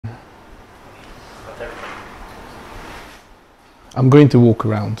I'm going to walk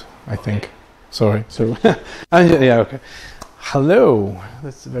around, I think. Sorry. So, yeah, okay. Hello.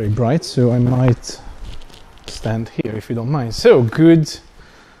 That's very bright, so I might stand here if you don't mind. So, good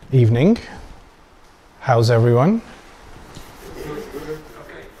evening. How's everyone?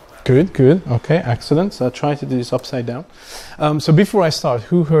 Good, good. Okay, excellent. So I'll try to do this upside down. So before I start,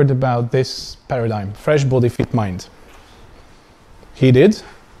 who heard about this paradigm? Fresh body, fit mind. He did?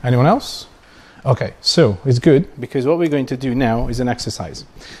 Anyone else? Okay, so it's good because what we're going to do now is an exercise.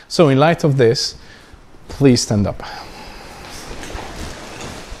 So in light of this, please stand up.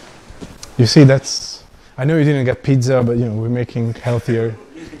 You see, that's, I know you didn't get pizza, but you know, we're making healthier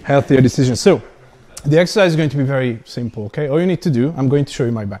decisions. So the exercise is going to be very simple, okay? All you need to do, I'm going to show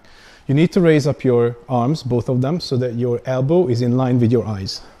you my back. You need to raise up your arms, both of them, so that your elbow is in line with your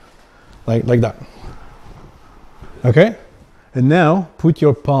eyes. Like that. Okay? And now, put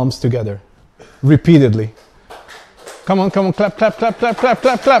your palms together. Repeatedly. Come on, come on, clap, clap, clap, clap, clap,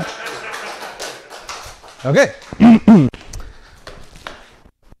 clap, clap. Okay.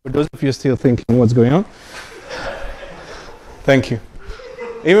 For those of you still thinking what's going on, thank you.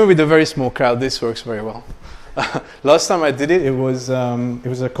 Even with a very small crowd, this works very well. Last time I did it, it was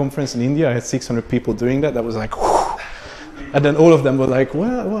a conference in India. I had 600 people doing that. That was like, whew. And then all of them were like,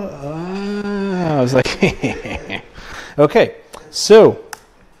 what? I was like, okay. So,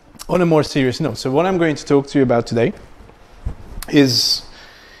 on a more serious note, so what I'm going to talk to you about today is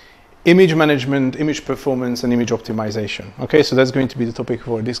image management, image performance, and image optimization. Okay, so that's going to be the topic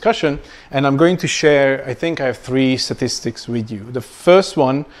for discussion. And I'm going to share, I think I have 3 statistics with you. The first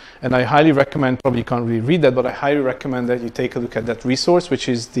one, and I highly recommend, probably you can't really read that, but I highly recommend that you take a look at that resource, which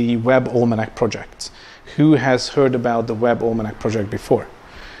is the Web Almanac project. Who has heard about the Web Almanac project before?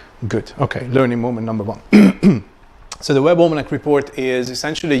 Good, okay, learning moment number 1. So the Web Almanac report is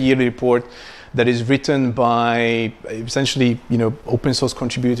essentially a yearly report that is written by essentially, you know, open source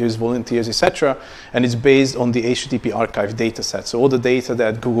contributors, volunteers, etc. And it's based on the HTTP archive data set. So all the data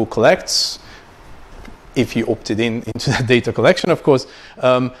that Google collects, if you opted into that data collection, of course,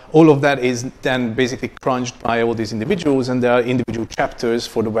 all of that is then basically crunched by all these individuals, and there are individual chapters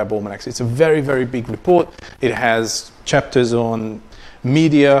for the Web Almanac. It's a very, very big report. It has chapters on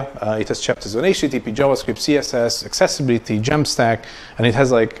media, it has chapters on HTTP, JavaScript, CSS, accessibility, Jamstack, and it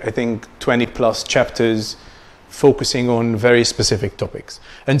has like, I think, 20 plus chapters focusing on very specific topics.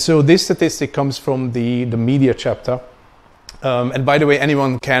 And so this statistic comes from the media chapter. And by the way,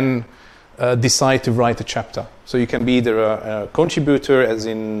 anyone can decide to write a chapter. So you can be either a contributor, as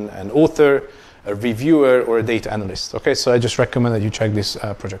in an author, a reviewer, or a data analyst. Okay, so I just recommend that you check this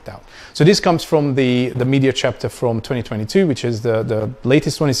project out. So this comes from the media chapter from 2022, which is the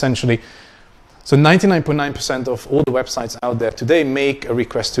latest one essentially. So 99.9% of all the websites out there today make a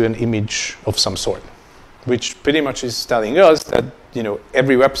request to an image of some sort, which pretty much is telling us that, you know,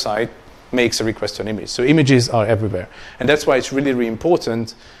 every website makes a request to an image. So images are everywhere. And that's why it's really, really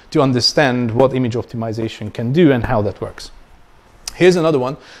important to understand what image optimization can do and how that works. Here's another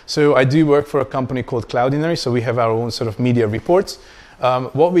one. So I do work for a company called Cloudinary, so we have our own sort of media reports.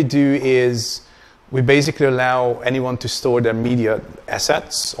 What we do is we basically allow anyone to store their media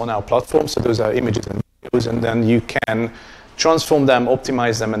assets on our platform. So those are images and videos, and then you can transform them,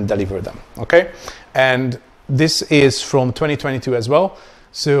 optimize them, and deliver them. Okay? And this is from 2022 as well.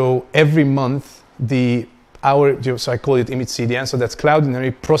 So every month, so I call it image CDN, so that's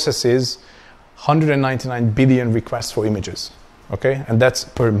Cloudinary processes 199 billion requests for images. Okay, and that's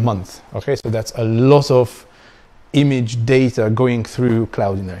per month. Okay, so that's a lot of image data going through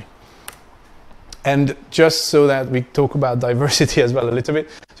Cloudinary. And just so that we talk about diversity as well a little bit.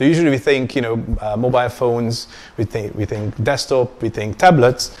 So usually we think, you know, mobile phones, we think desktop, we think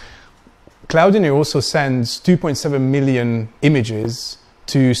tablets. Cloudinary also sends 2.7 million images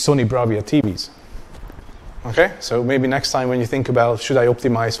to Sony Bravia TVs. Okay, so maybe next time when you think about should I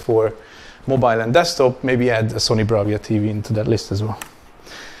optimize for mobile and desktop, maybe add a Sony Bravia TV into that list as well.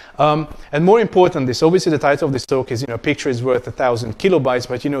 And more importantly, so obviously the title of this talk is, you know, a picture is worth 1,000 kilobytes,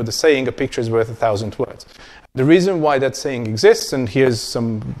 but you know the saying, a picture is worth 1,000 words. The reason why that saying exists, and here's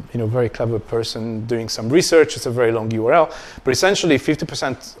some, you know, very clever person doing some research, it's a very long URL, but essentially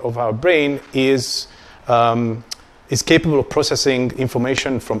 50% of our brain is capable of processing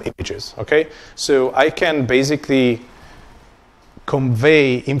information from images, okay? So I can basically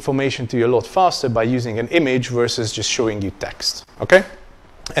convey information to you a lot faster by using an image versus just showing you text, okay?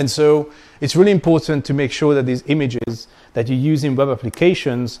 And so it's really important to make sure that these images that you use in web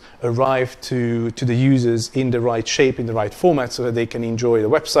applications arrive to the users in the right shape, in the right format, so that they can enjoy the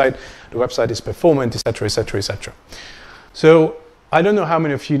website is performant, etc., etc., etc. So I don't know how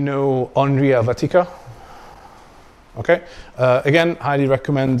many of you know Andrea Vatica. Okay. Again, highly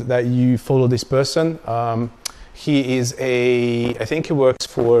recommend that you follow this person. He is I think he works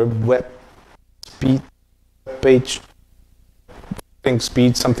for web speed page,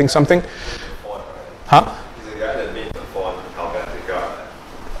 speed something. Huh? He's the guy that made the font, how bad it got.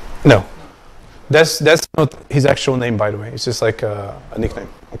 No. That's not his actual name, by the way. It's just like a nickname,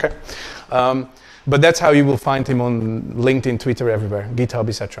 okay? But that's how you will find him on LinkedIn, Twitter, everywhere, GitHub,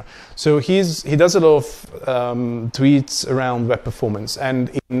 etc. So he does a lot of tweets around web performance.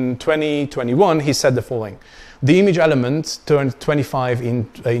 And in 2021, he said the following. The image element turned 25 in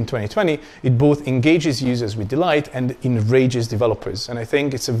 2020. It both engages users with delight and enrages developers. And I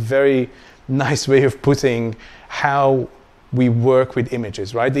think it's a very nice way of putting how we work with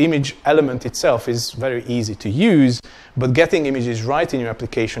images, right? The image element itself is very easy to use, but getting images right in your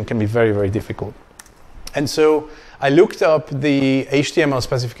application can be very, very difficult. And so I looked up the HTML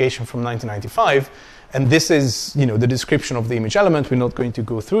specification from 1995, and this is, the description of the image element. We're not going to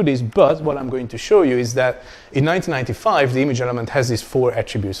go through this, but what I'm going to show you is that in 1995, the image element has these 4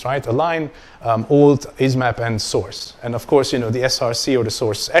 attributes, right? Align, alt, ismap, and source. And of course, the SRC or the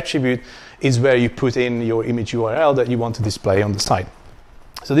source attribute is where you put in your image URL that you want to display on the site.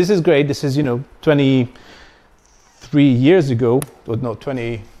 So this is great. This is, 23 years ago, or no,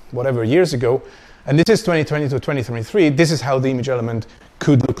 20 whatever years ago. And this is 2020 to 2023. This is how the image element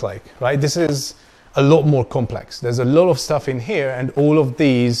could look like, right? This is a lot more complex. There's a lot of stuff in here, and all of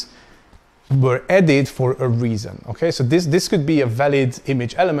these were added for a reason, okay? So this could be a valid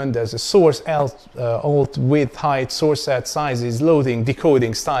image element. There's a source, alt, width, height, source set, sizes, loading,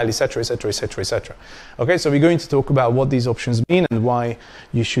 decoding, style, etc., etc., etc., etc. Okay, so we're going to talk about what these options mean and why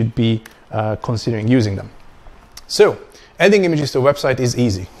you should be considering using them. So, adding images to a website is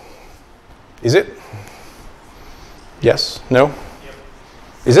easy. Is it? Yes? No? Yep.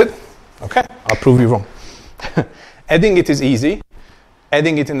 Is it? Okay, I'll prove you wrong. Adding it is easy.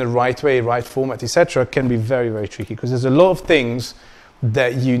 Adding it in the right way, right format, etc., can be very, very tricky because there's a lot of things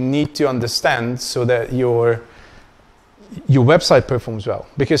that you need to understand so that your website performs well.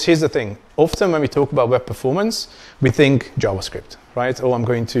 Because here's the thing. Often when we talk about web performance, we think JavaScript, right? Oh, I'm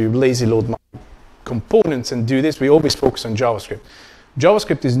going to lazy load my components and do this. We always focus on JavaScript.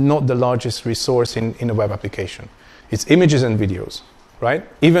 JavaScript is not the largest resource in a web application. It's images and videos, right?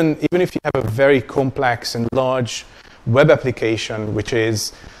 Even if you have a very complex and large web application, which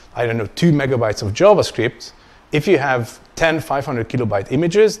is, 2 megabytes of JavaScript, if you have 10 500 kilobyte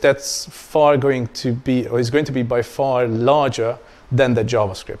images, that's going to be by far larger than the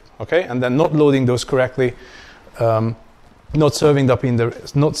JavaScript, okay? And then not loading those correctly, not serving them up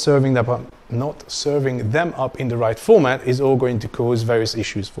in the right format is all going to cause various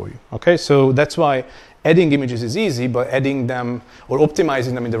issues for you, okay? So that's why adding images is easy, but adding them or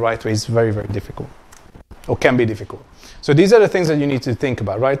optimizing them in the right way is very, very difficult, or can be difficult. So these are the things that you need to think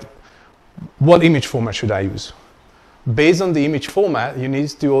about, right? What image format should I use? Based on the image format, you need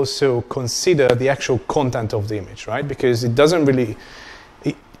to also consider the actual content of the image, right? Because it doesn't really,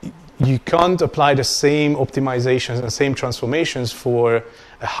 you can't apply the same optimizations and same transformations for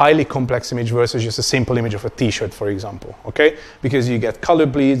a highly complex image versus just a simple image of a t-shirt, for example, okay? Because you get color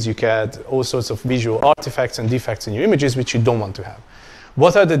bleeds, you get all sorts of visual artifacts and defects in your images, which you don't want to have.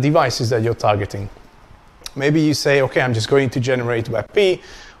 What are the devices that you're targeting? Maybe you say, okay, I'm just going to generate WebP.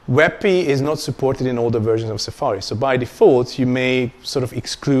 WebP is not supported in all the versions of Safari. So by default, you may sort of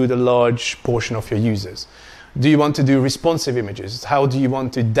exclude a large portion of your users. Do you want to do responsive images? How do you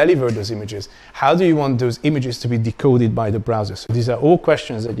want to deliver those images? How do you want those images to be decoded by the browser? So these are all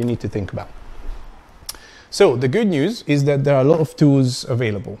questions that you need to think about. So the good news is that there are a lot of tools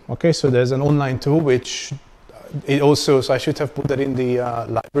available. Okay, so there's an online tool which so I should have put that in the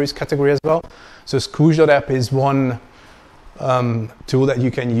libraries category as well. So Scoosh.app is one tool that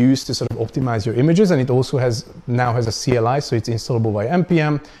you can use to sort of optimize your images, and it also now has a CLI, so it's installable by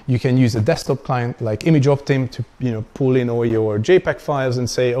npm. You can use a desktop client like ImageOptim to pull in all your JPEG files and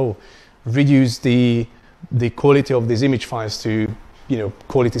say, oh, reduce the quality of these image files to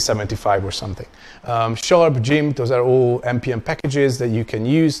quality 75 or something. Sharp, GIMP, those are all npm packages that you can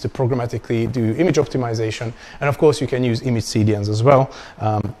use to programmatically do image optimization, and of course you can use image CDNs as well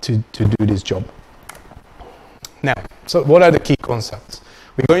to do this job. Now, so what are the key concepts?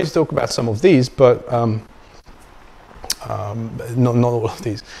 We're going to talk about some of these, but not all of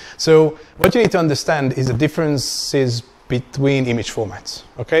these. So what you need to understand is the differences between image formats,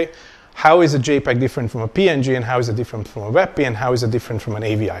 okay? How is a JPEG different from a PNG, and how is it different from a WebP, and how is it different from an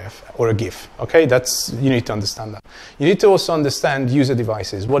AVIF or a GIF, okay? You need to understand that. You need to also understand user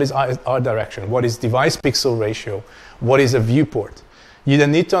devices. What is art direction? What is device pixel ratio? What is a viewport? you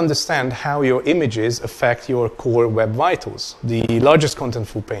then need to understand how your images affect your core web vitals, the largest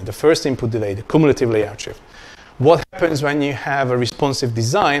contentful pane, the first input delay, the cumulative layout shift. What happens when you have a responsive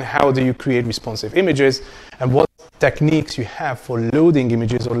design? How do you create responsive images? And what techniques you have for loading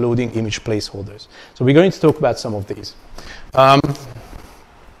images or loading image placeholders. So we're going to talk about some of these.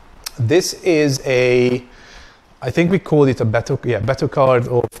 This is I think we call it a battle card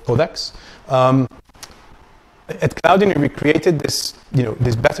of codecs. At Cloudinary, we created this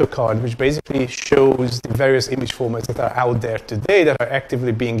battle card, which basically shows the various image formats that are out there today that are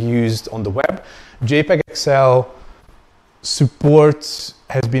actively being used on the web. JPEG XL support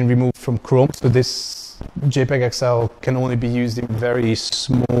has been removed from Chrome, so this JPEG XL can only be used in very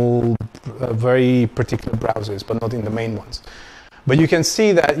small, very particular browsers, but not in the main ones. But you can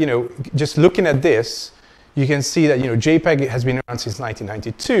see that, just looking at this, you can see that, JPEG has been around since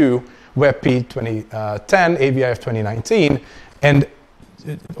 1992, WebP 2010, AVIF 2019, and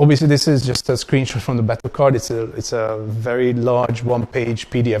obviously this is just a screenshot from the battle card. It's a very large one-page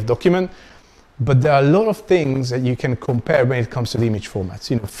PDF document, but there are a lot of things that you can compare when it comes to the image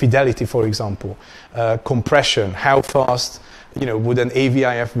formats. Fidelity, for example, compression, how fast would an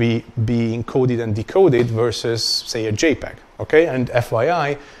AVIF be encoded and decoded versus, say, a JPEG. Okay, and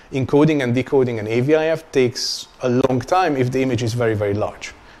FYI, encoding and decoding an AVIF takes a long time if the image is very, very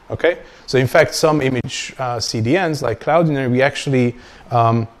large. Okay, so in fact, some image CDNs like Cloudinary, we actually,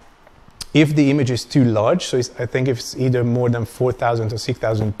 if the image is too large, so I think if it's either more than 4,000 or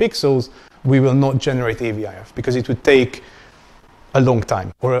 6,000 pixels, we will not generate AVIF because it would take a long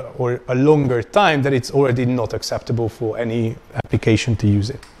time or a longer time that it's already not acceptable for any application to use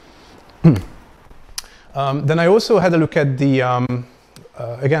it. Then I also had a look at the,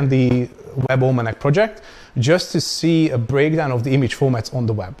 again, the Web Almanac project, just to see a breakdown of the image formats on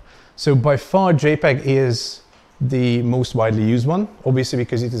the web. So by far, JPEG is the most widely used one, obviously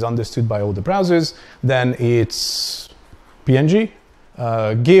because it is understood by all the browsers. Then it's PNG,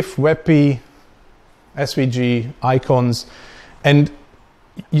 GIF, WebP, SVG, icons, and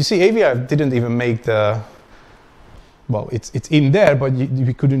you see AVIF didn't even make the, well, it's in there, but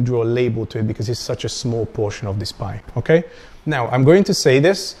we couldn't draw a label to it because it's such a small portion of this pie, okay? Now, I'm going to say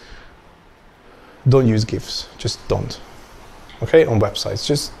this, don't use GIFs, just don't, okay, on websites,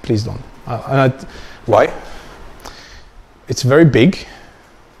 just please don't. Why? It's very big,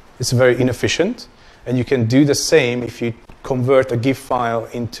 it's very inefficient, and you can do the same if you convert a GIF file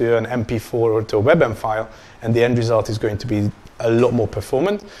into an MP4 or to a WebM file, and the end result is going to be a lot more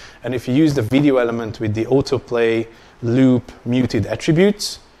performant. And if you use the video element with the autoplay, loop, muted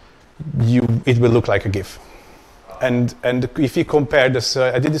attributes, it will look like a GIF. And if you compare this,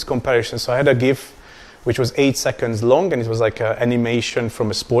 I did this comparison, so I had a GIF which was 8 seconds long, and it was like an animation from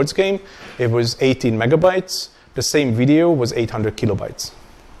a sports game. It was 18 megabytes. The same video was 800 kilobytes.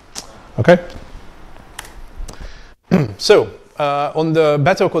 Okay? So, on the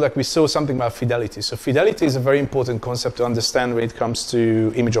battle codec, we saw something about fidelity. So fidelity is a very important concept to understand when it comes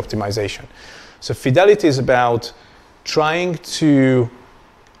to image optimization. So fidelity is about trying to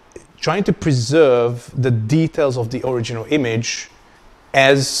preserve the details of the original image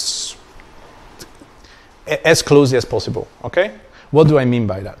as closely as possible, okay? What do I mean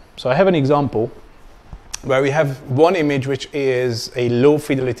by that? So I have an example where we have one image which is a low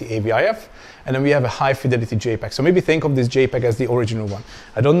fidelity AVIF, and then we have a high fidelity JPEG. So maybe think of this JPEG as the original one.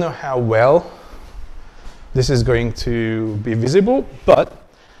 I don't know how well this is going to be visible, but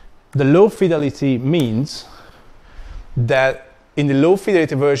the low fidelity means that in the low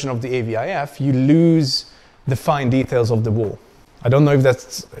fidelity version of the AVIF, you lose the fine details of the wall. I don't know if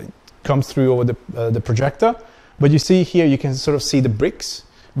that comes through over the projector, but you see here, you can sort of see the bricks,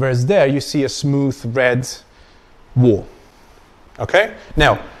 whereas there you see a smooth red wall. Okay?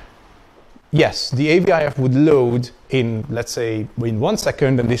 Now, yes, the AVIF would load in, let's say, in 1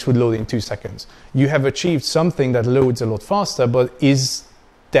 second, and this would load in 2 seconds. You have achieved something that loads a lot faster, but is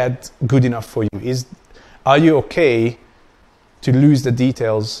that good enough for you? Are you okay to lose the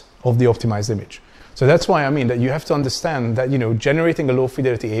details of the optimized image? So that's why I mean that you have to understand that, generating a low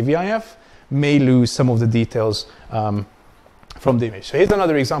fidelity AVIF may lose some of the details from the image. So here's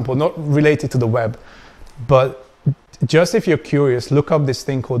another example, not related to the web, but just if you're curious, look up this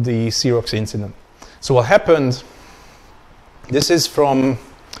thing called the Xerox incident. So what happened, this is from,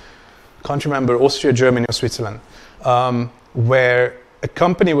 can't remember, Austria, Germany, or Switzerland, where a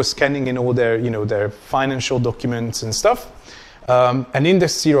company was scanning in all their, their financial documents and stuff. And in the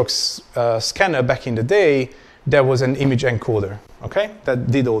Xerox scanner back in the day, there was an image encoder, okay,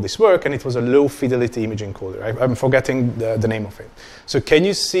 that did all this work, and it was a low fidelity image encoder. I'm forgetting the name of it. So can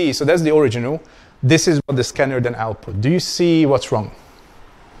you see, so that's the original. This is what the scanner then output. Do you see what's wrong?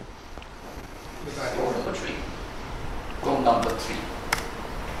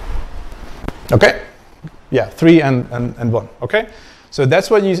 Okay? Yeah, 3 and 1. Okay? So that's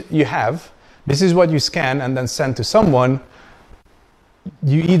what you have. This is what you scan and then send to someone.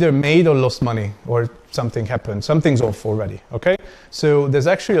 You either made or lost money, or something happened. Something's off already. Okay? So there's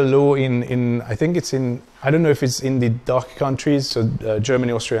actually a law in I think it's in, I don't know if it's in the DACH countries, so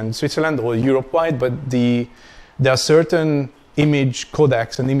Germany, Austria, and Switzerland, or Europe-wide, but there are certain image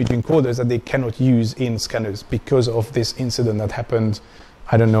codecs and image encoders that they cannot use in scanners because of this incident that happened,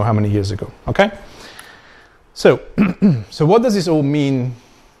 I don't know how many years ago. Okay? So, so what does this all mean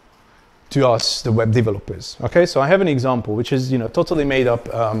to us, the web developers? Okay, so I have an example which is, totally made up,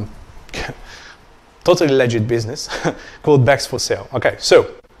 totally legit business called bags for sale. Okay, so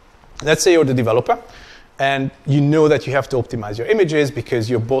let's say you're the developer and you know that you have to optimize your images because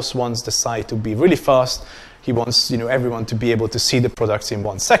your boss wants the site to be really fast. He wants, everyone to be able to see the products in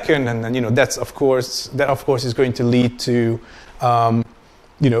 1 second, and then, that of course is going to lead to, a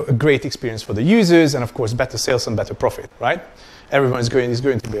great experience for the users, and of course better sales and better profit, right? Everyone is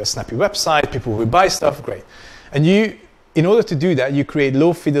going to be a snappy website. People will buy stuff, great. And in order to do that, you create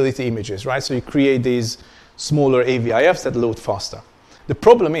low fidelity images, right? So you create these smaller AVIFs that load faster. The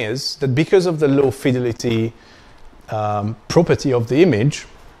problem is that because of the low fidelity property of the image,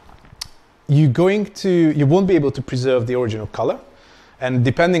 you won't be able to preserve the original color, and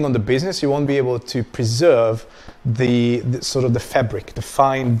depending on the business, you won't be able to preserve the sort of the fabric, the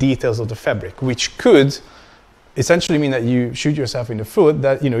fine details of the fabric, which could essentially mean that you shoot yourself in the foot,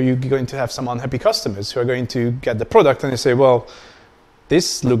 that you're going to have some unhappy customers who are going to get the product and they say, well,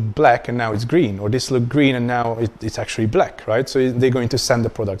 this looked black and now it's green, or this looked green and now it's actually black, right? So they're going to send the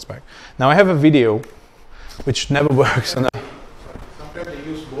products back. Now I have a video which never works on a... Sometimes they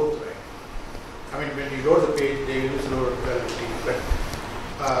use both, right? I mean, when you load the page, they use lower fidelity, but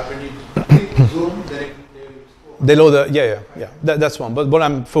when you click zoom, then they load the, yeah. That's one. But what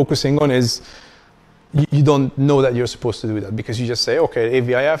I'm focusing on is you don't know that you're supposed to do that, because you just say, okay,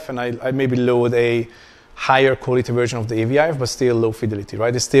 AVIF, and I maybe load a higher quality version of the AVIF, but still low fidelity,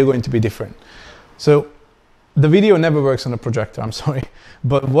 right? It's still going to be different. So the video never works on a projector, I'm sorry.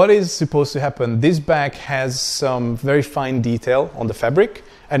 But what is supposed to happen, this bag has some very fine detail on the fabric,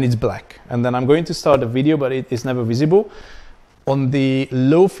 and it's black. And then I'm going to start a video, but it is never visible. On the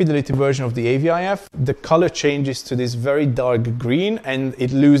low fidelity version of the AVIF, the color changes to this very dark green, and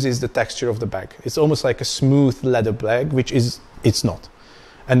it loses the texture of the bag. It's almost like a smooth leather bag, which it's not.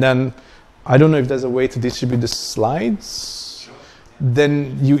 And then, I don't know if there's a way to distribute the slides.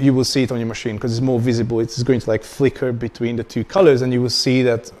 Then you will see it on your machine because it's more visible. It's going to like flicker between the two colors, and you will see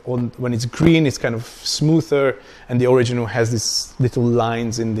that when it's green, it's kind of smoother, and the original has these little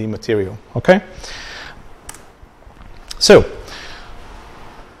lines in the material. Okay? So,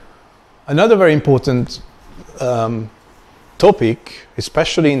 another very important topic,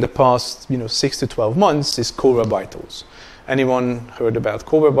 especially in the past 6 to 12 months, is core web vitals. Anyone heard about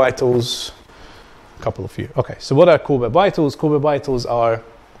core web vitals? A couple of you. Okay, so what are core web vitals? Core web vitals are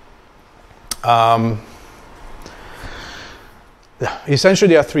essentially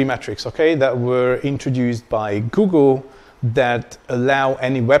there are 3 metrics, okay, that were introduced by Google that allow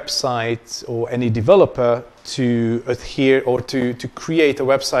any website or any developer to adhere or to create a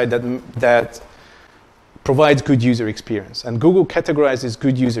website that provides good user experience. And Google categorizes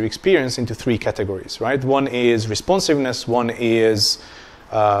good user experience into 3 categories, right? One is responsiveness, one is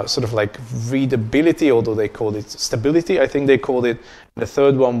sort of like readability, although they called it stability, I think they called it. The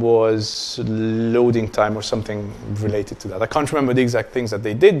third one was loading time or something related to that. I can't remember the exact things that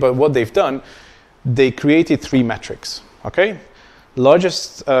they did, but what they've done, they created 3 metrics, okay?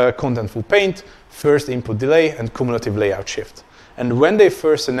 Largest contentful paint, first input delay, and cumulative layout shift. And when they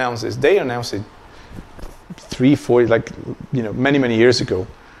first announced this, they announced it 3, 4, many, many years ago.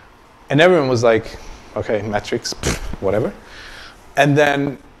 And everyone was like, okay, metrics, whatever. And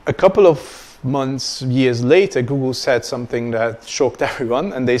then a couple of months, years later, Google said something that shocked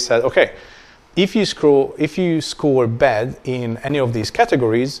everyone, and they said, okay, if you score bad in any of these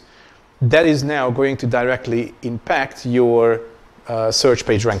categories, that is now going to directly impact your search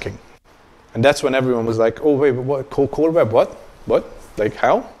page ranking. And that's when everyone was like, oh, wait, what? Core web, what? What? Like,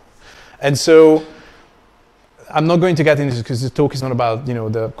 how? And so I'm not going to get into this because the talk is not about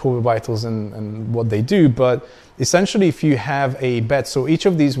the core web vitals and what they do, but essentially if you have a bad, so each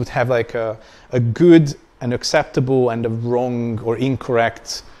of these would have like a good, an acceptable, and a wrong or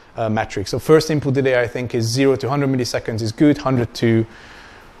incorrect metric. So first input delay, I think, is 0 to 100 milliseconds is good, 100 to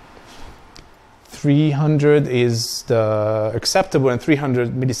 300 is the acceptable, and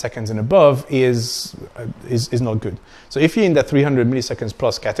 300 milliseconds and above is not good. So if you're in that 300 milliseconds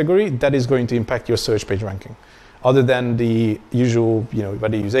plus category, that is going to impact your search page ranking. other than the usual,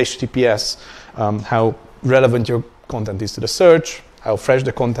 whether you use HTTPS, how relevant your content is to the search, how fresh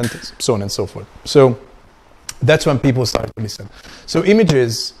the content is, so on and so forth. So that's when people start to listen. So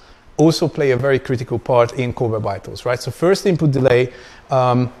images also play a very critical part in core web vitals, right? So first input delay,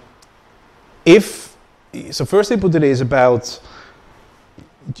 first input delay is about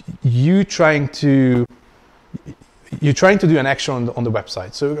you're trying to do an action on the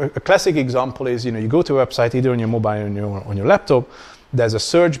website. So a classic example is, you go to a website either on your mobile or on your laptop. There's a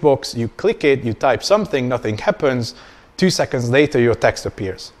search box. You click it. You type something. Nothing happens. 2 seconds later, your text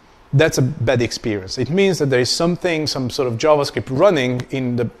appears. That's a bad experience. It means that there is some sort of JavaScript running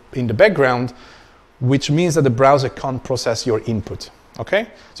in the background, which means that the browser can't process your input. Okay?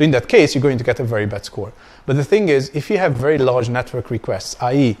 So in that case, you're going to get a very bad score. But the thing is, if you have very large network requests,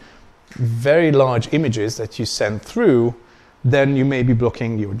 i.e. very large images that you send through, then you may be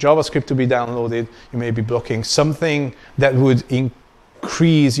blocking your JavaScript to be downloaded. You may be blocking something that would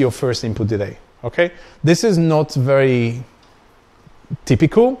increase your first input delay. Okay? This is not very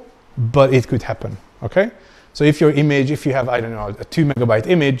typical, but it could happen. Okay? So if your image, if you have, I don't know, a 2 megabyte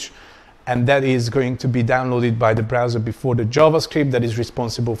image, and that is going to be downloaded by the browser before the JavaScript that is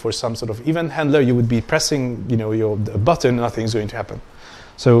responsible for some sort of event handler, you would be pressing, the button, nothing is going to happen.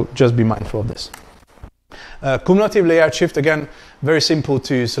 So just be mindful of this. Cumulative layout shift, again, very simple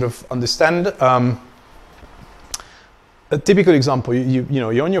to sort of understand. A typical example,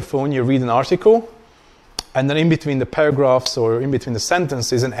 you're on your phone, you read an article, and then in between the paragraphs or in between the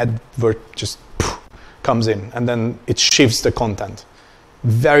sentences, an advert just comes in, and then it shifts the content.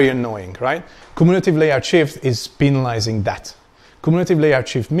 Very annoying, right? Cumulative layout shift is penalizing that. Cumulative layout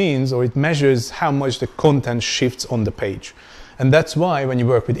shift means, or it measures how much the content shifts on the page. And that's why when you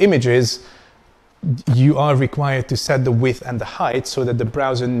work with images, you are required to set the width and the height so that the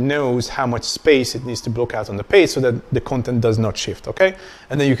browser knows how much space it needs to block out on the page so that the content does not shift, okay?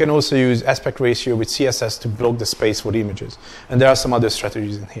 And then you can also use aspect ratio with CSS to block the space for the images. And there are some other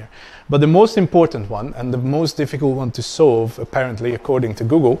strategies in here. But the most important one, and the most difficult one to solve, apparently, according to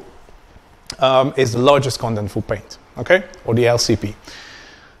Google, is the largest contentful paint, okay? Or the LCP.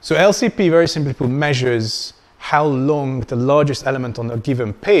 So LCP, very simply put, measures how long the largest element on a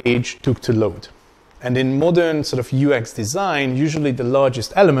given page took to load. And in modern sort of UX design, usually the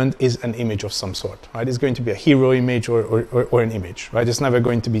largest element is an image of some sort, right? It's going to be a hero image or an image, right? It's never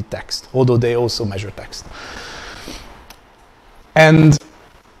going to be text, although they also measure text. And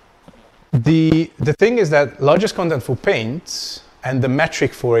the thing is that largest contentful paint and the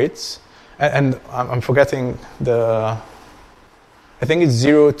metric for it, and I'm forgetting I think it's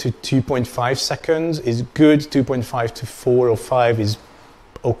 0 to 2.5 seconds is good, 2.5 to 4 or 5 is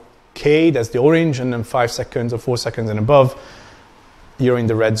okay, that's the orange, and then 5 seconds or 4 seconds and above, you're in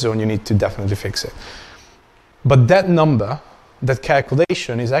the red zone, you need to definitely fix it. But that number, that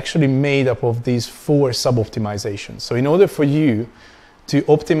calculation is actually made up of these 4 sub-optimizations. So in order for you to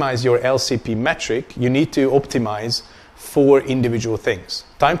optimize your LCP metric, you need to optimize 4 individual things.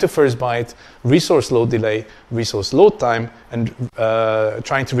 Time to first byte, resource load delay, resource load time, and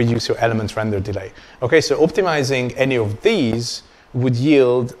trying to reduce your element render delay. Okay, so optimizing any of these would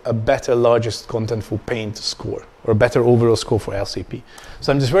yield a better largest contentful paint score, or a better overall score for LCP.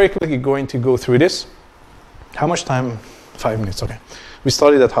 So I'm just very quickly going to go through this. How much time? 5 minutes, okay. We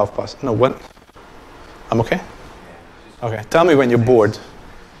started at 1:30. No, when? I'm okay? Okay, tell me when you're bored.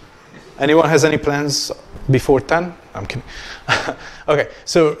 Anyone has any plans before 10? I'm kidding. Okay,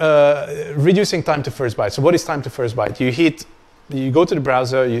 so reducing time to first byte. So what is time to first byte? You go to the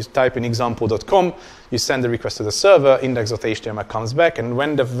browser, you type in example.com, you send the request to the server, index.html comes back, and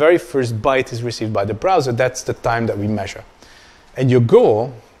when the very first byte is received by the browser, that's the time that we measure. And your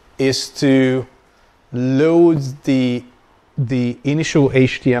goal is to load the initial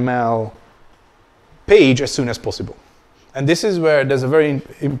HTML page as soon as possible. And this is where there's a very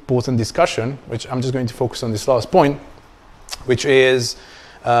important discussion, which I'm just going to focus on this last point, which is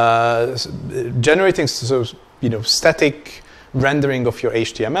generating static rendering of your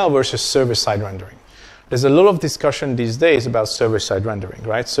HTML versus server-side rendering. There's a lot of discussion these days about server-side rendering,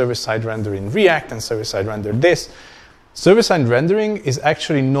 right? Server-side rendering React and server-side render this. Server-side rendering is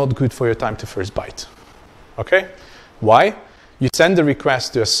actually not good for your time to first byte. Okay? Why? You send the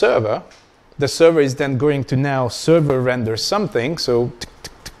request to a server. The server is then going to now server render something. So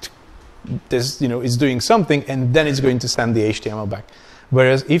this, it's doing something, and then it's going to send the HTML back.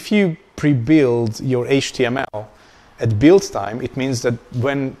 Whereas if you pre-build your HTML at build time, it means that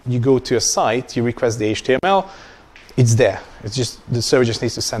when you go to a site, you request the HTML, it's there. It's just the server just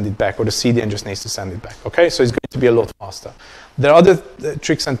needs to send it back, or the CDN just needs to send it back. Okay, so it's going to be a lot faster. There are other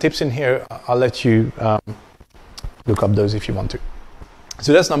tricks and tips in here. I'll let you look up those if you want to.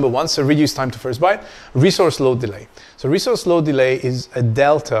 So that's number one, so reduce time to first byte. Resource load delay. So resource load delay is a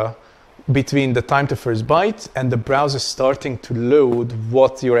delta between the time to first byte and the browser starting to load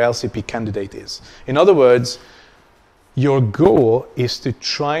what your LCP candidate is. In other words, your goal is to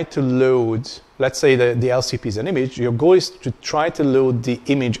try to load, let's say the LCP is an image, your goal is to try to load the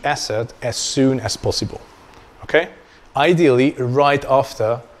image asset as soon as possible, okay? Ideally, right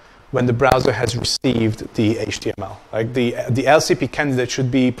after when the browser has received the HTML. Like the LCP candidate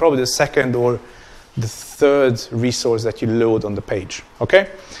should be probably the second or the third resource that you load on the page, okay?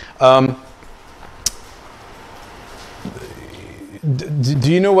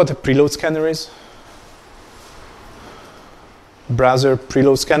 Do you know what a preload scanner is? Browser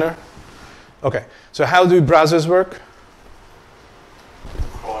preload scanner? Okay, so how do browsers work?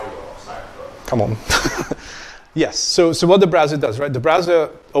 Come on. Yes, so what the browser does, right? The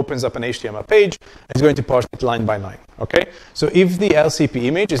browser opens up an HTML page and is going to parse it line by line, okay? So if the LCP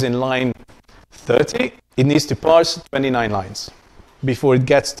image is in line 30, it needs to parse 29 lines before it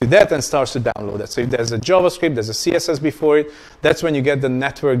gets to that and starts to download it. So if there's a JavaScript, there's a CSS before it, that's when you get the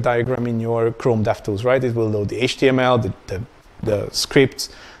network diagram in your Chrome DevTools, right? It will load the HTML, the scripts,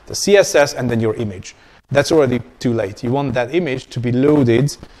 the CSS, and then your image. That's already too late. You want that image to be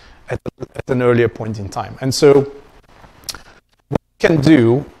loaded at an earlier point in time. And so what you can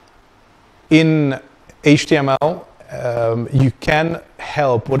do in HTML, you can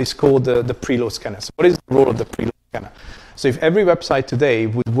help what is called the preload scanner. So what is the role of the preload scanner? So if every website today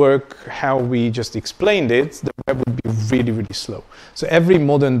would work how we just explained it, the web would be really, really slow. So every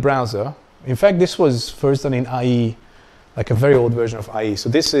modern browser, in fact, this was first done in IE, like a very old version of IE. So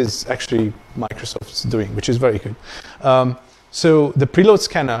this is actually Microsoft's doing, which is very good. So the preload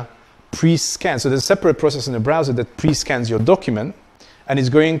scanner pre-scans. So there's a separate process in the browser that pre-scans your document and is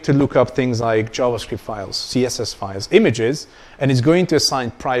going to look up things like JavaScript files, CSS files, images, and is going to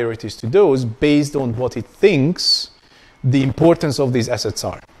assign priorities to those based on what it thinks the importance of these assets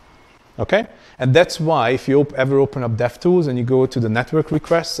are. Okay? And that's why if you ever open up DevTools and you go to the network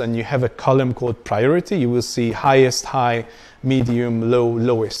requests and you have a column called priority, you will see highest, high, medium, low,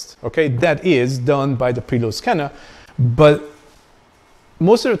 lowest. Okay? That is done by the preload scanner, but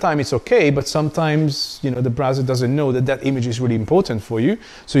most of the time it's okay, but sometimes the browser doesn't know that that image is really important for you,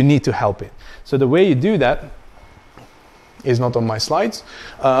 so you need to help it. So the way you do that is not on my slides.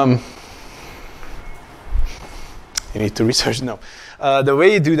 You need to research, no. The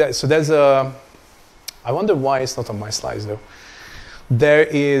way you do that, so there's a, I wonder why it's not on my slides though. There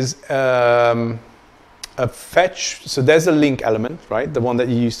is a fetch, so there's a link element, right? The one that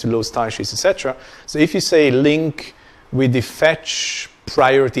you use to load style sheets, etc. So if you say link with the fetch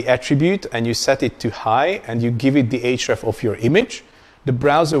priority attribute and you set it to high and you give it the href of your image, the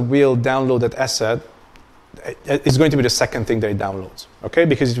browser will download that asset. It's going to be the second thing that it downloads, okay?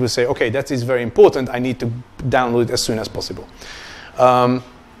 Because it will say, okay, that is very important. I need to download it as soon as possible.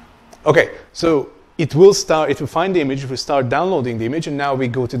 Okay, so it will find the image, it will start downloading the image, and now we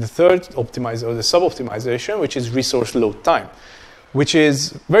go to the third optimizer, or the sub-optimization, which is resource load time, which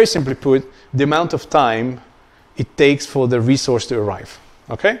is, very simply put, the amount of time it takes for the resource to arrive,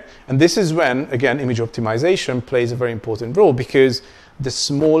 okay? And this is when, again, image optimization plays a very important role, because the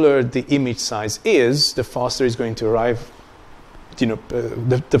smaller the image size is, the faster it's going to arrive,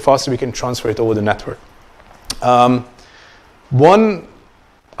 the faster we can transfer it over the network. One,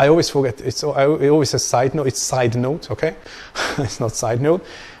 I always forget, it always says side note, it's side note, okay? It's not side note.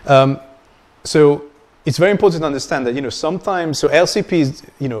 So it's very important to understand that, sometimes, so LCPs,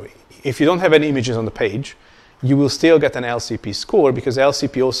 if you don't have any images on the page, you will still get an LCP score because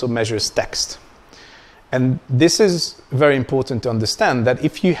LCP also measures text. And this is very important to understand, that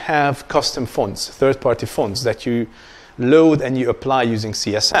if you have custom fonts, third-party fonts that you load and you apply using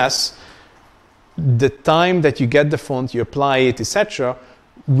CSS, the time that you get the font, you apply it, etc.,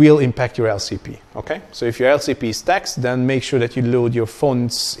 will impact your LCP, okay? So if your LCP is text, then make sure that you load your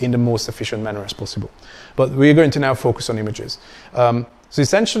fonts in the most efficient manner as possible. But we're going to now focus on images. So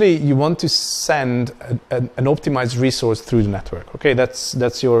essentially, you want to send an optimized resource through the network, okay?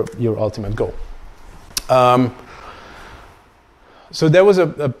 That's your ultimate goal. So there was a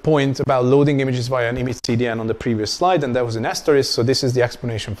point about loading images via an image CDN on the previous slide, and there was an asterisk, so this is the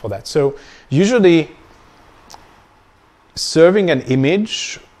explanation for that. So usually, serving an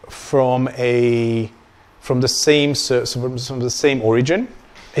image from the same origin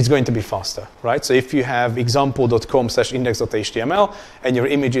is going to be faster, right? So if you have example.com/index.html and your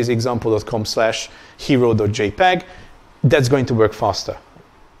image is example.com/hero.jpg, that's going to work faster.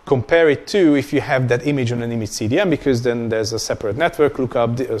 compare it to if you have that image on an image CDN, because then there's a separate network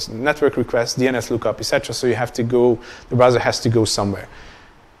lookup, network request, DNS lookup, etc. So you have to go, the browser has to go somewhere.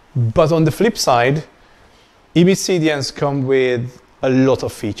 But on the flip side, image CDNs come with a lot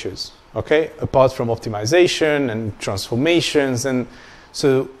of features, okay? Apart from optimization and transformations. And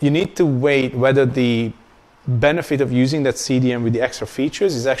so you need to weigh whether the benefit of using that CDN with the extra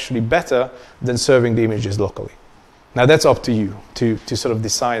features is actually better than serving the images locally. Now that's up to you to sort of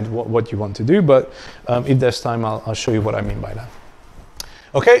decide what you want to do, but if there's time, I'll show you what I mean by that.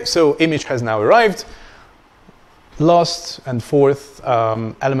 Okay, so image has now arrived. Last and fourth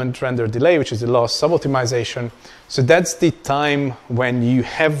element render delay, which is the last sub-optimization. So that's the time when you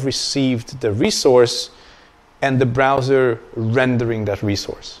have received the resource and the browser rendering that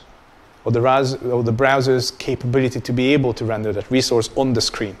resource, or the browser's capability to be able to render that resource on the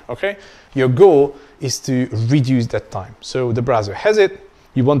screen, okay? Your goal is to reduce that time. So the browser has it,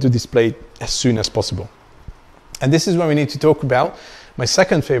 you want to display it as soon as possible. And this is when we need to talk about my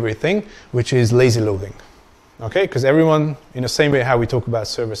second favorite thing, which is lazy loading. Okay, because everyone, in the same way how we talk about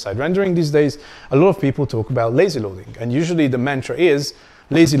server-side rendering these days, a lot of people talk about lazy loading. And usually the mantra is,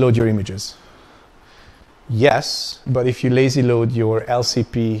 lazy load your images. Yes, but if you lazy load your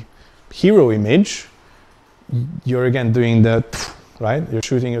LCP hero image, you're again doing that, right? You're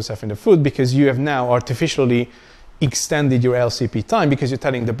shooting yourself in the foot, because you have now artificially extended your LCP time, because you're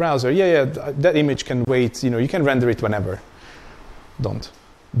telling the browser, yeah, that image can wait, you can render it whenever.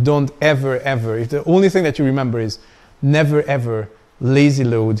 Don't ever, if the only thing that you remember is never, ever lazy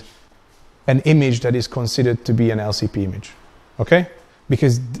load an image that is considered to be an LCP image, okay?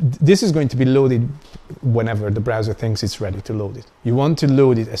 Because this is going to be loaded whenever the browser thinks it's ready to load it. You want to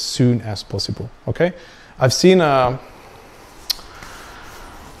load it as soon as possible, okay? I've seen a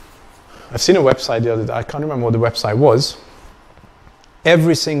website the other day, I can't remember what the website was.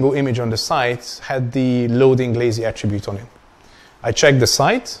 Every single image on the site had the loading lazy attribute on it. I checked the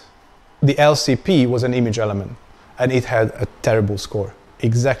site, the LCP was an image element, and it had a terrible score.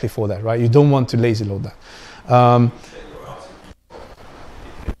 Exactly for that, right? You don't want to lazy load that.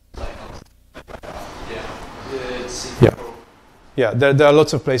 Yeah, there are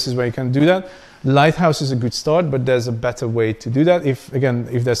lots of places where you can do that. Lighthouse is a good start, but there's a better way to do that. If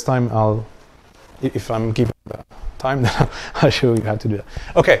there's time, if I'm given the time, then I'll show you how to do that.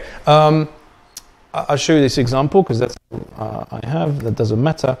 Okay. I'll show you this example because that's I have. That doesn't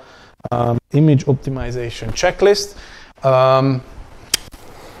matter. Image optimization checklist.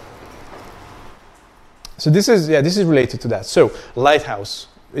 So this is related to that. So Lighthouse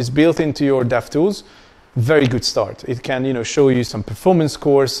is built into your DevTools. Very good start. It can show you some performance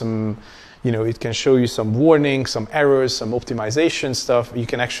scores, it can show you some warnings, some errors, some optimization stuff. You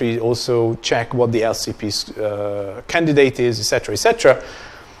can actually also check what the LCP candidate is, etc., etc.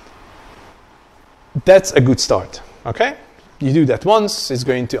 That's a good start, okay? You do that once, it's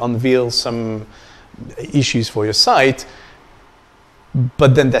going to unveil some issues for your site,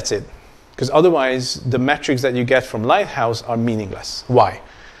 but then that's it. Because otherwise, the metrics that you get from Lighthouse are meaningless. Why?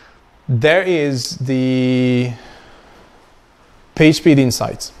 There is the page speed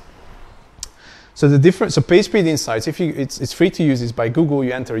insights. So page speed insights, it's free to use. It's by Google.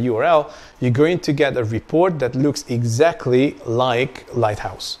 You enter a URL, you're going to get a report that looks exactly like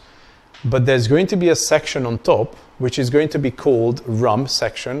Lighthouse. But there's going to be a section on top, which is going to be called RUM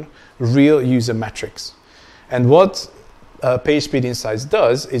section, Real User Metrics. And what Page Speed Insights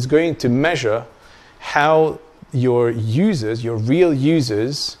does is going to measure how your users, your real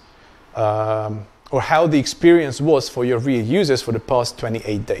users, or how the experience was for your real users for the past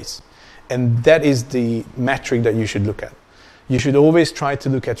 28 days. And that is the metric that you should look at. You should always try to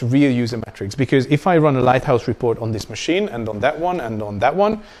look at real user metrics, because if I run a Lighthouse report on this machine and on that one and on that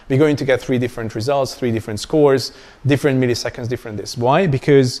one, we're going to get 3 different results, 3 different scores, different milliseconds, different this. Why?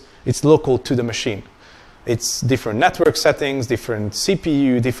 Because it's local to the machine. It's different network settings, different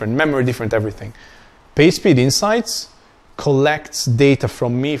CPU, different memory, different everything. Page Speed Insights collects data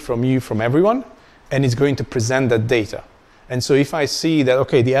from me, from you, from everyone, and it's going to present that data. And so if I see that,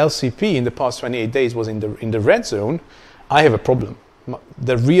 okay, the LCP in the past 28 days was in the red zone, I have a problem.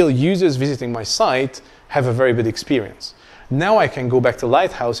 The real users visiting my site have a very bad experience. Now I can go back to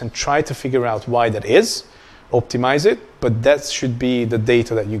Lighthouse and try to figure out why that is, optimize it, but that should be the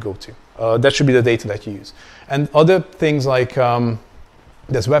data that you go to. That should be the data that you use. And other things like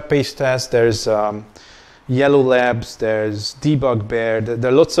there's web page tests, there's Yellow Labs, there's Debug Bear,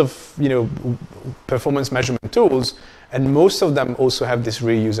 there are lots of performance measurement tools, and most of them also have this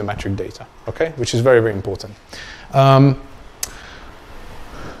real user metric data, okay, which is very, very important.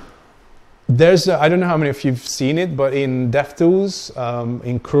 I don't know how many of you've seen it, but in DevTools,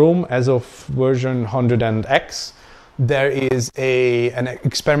 in Chrome, as of version 100X, there is an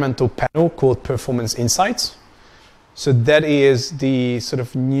experimental panel called Performance Insights. So that is the sort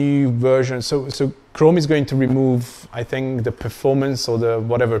of new version. So Chrome is going to remove, I think, the performance or the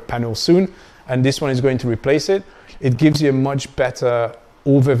whatever panel soon, and this one is going to replace it. It gives you a much better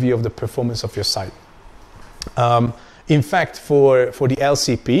overview of the performance of your site. In fact, for the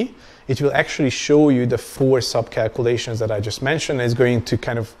LCP, it will actually show you the 4 sub-calculations that I just mentioned. It's going to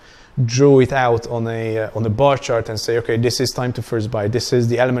kind of draw it out on a bar chart and say, okay, this is time to first byte, this is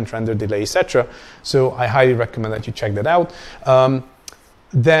the element render delay, etc. So I highly recommend that you check that out.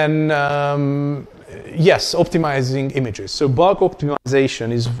 Yes, optimizing images. So bulk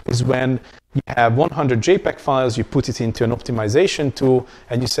optimization is when you have 100 JPEG files, you put it into an optimization tool,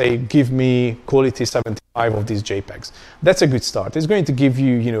 and you say, give me quality 75 of these JPEGs. That's a good start. It's going to give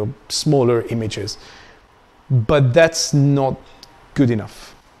you, smaller images. But that's not good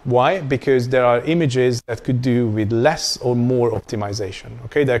enough. Why? Because there are images that could do with less or more optimization.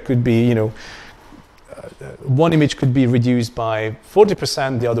 Okay, there could be, one image could be reduced by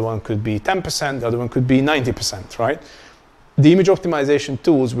 40%, the other one could be 10%, the other one could be 90%, right? The image optimization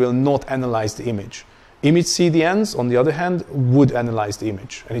tools will not analyze the image. Image CDNs, on the other hand, would analyze the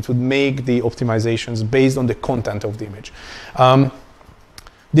image, and it would make the optimizations based on the content of the image.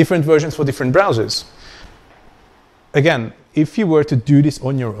 Different versions for different browsers. Again, if you were to do this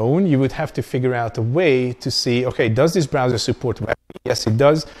on your own, you would have to figure out a way to see, okay, does this browser support WebP? Yes, it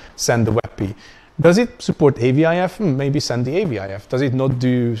does. Send the WebP. Does it support AVIF? Maybe send the AVIF. Does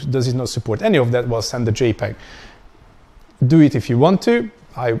it not support any of that? Well, send the JPEG. Do it if you want to.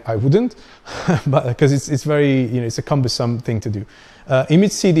 I wouldn't, but because it's very, it's a cumbersome thing to do.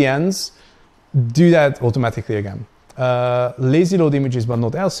 Image CDNs do that automatically again. Lazy load images, but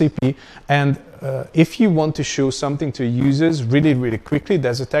not LCP. And if you want to show something to users really, really quickly,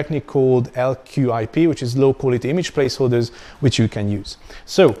 there's a technique called LQIP, which is low quality image placeholders, which you can use.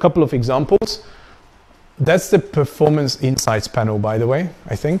 So a couple of examples. That's the Performance Insights panel, by the way,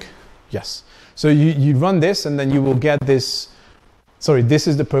 I think. Yes. So you run this, and then you will get this. Sorry, this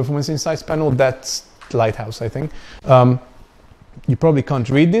is the Performance Insights panel. That's Lighthouse, I think. You probably can't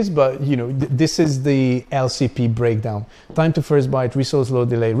read this, but this is the LCP breakdown. Time to first byte, resource load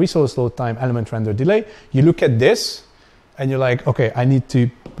delay, resource load time, element render delay. You look at this, and you're like, okay, I need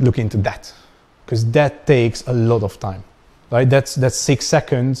to look into that, because that takes a lot of time, right? That's 6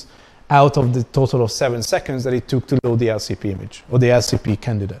 seconds out of the total of 7 seconds that it took to load the LCP image or the LCP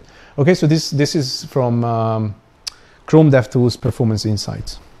candidate. Okay, so this is from Chrome DevTools Performance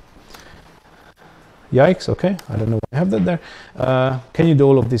Insights. Yikes, okay, I don't know why I have that there. Can you do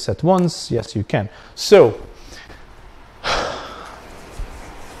all of this at once? Yes, you can. So,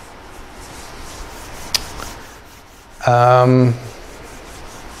 there's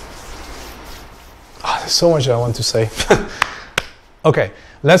so much I want to say. Okay,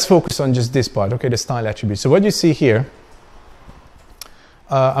 let's focus on just this part, okay, the style attribute. So what you see here,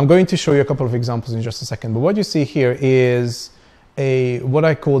 I'm going to show you a couple of examples in just a second, but what you see here is what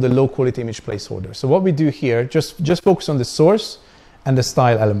I call the low quality image placeholder. So what we do here, just focus on the source and the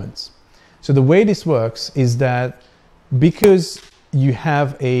style elements. So the way this works is that because you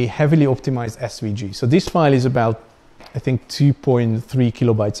have a heavily optimized SVG, so this file is about, I think, 2.3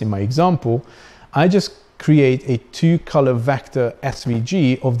 kilobytes in my example, I just create a 2-color vector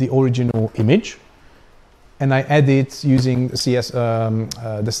SVG of the original image, and I add it using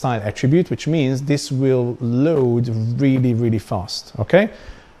the style attribute, which means this will load really, really fast, okay?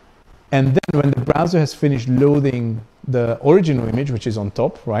 And then when the browser has finished loading the original image, which is on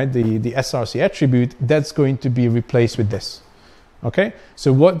top, right, the SRC attribute, that's going to be replaced with this, okay?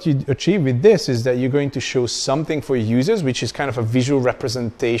 So what you achieve with this is that you're going to show something for users, which is kind of a visual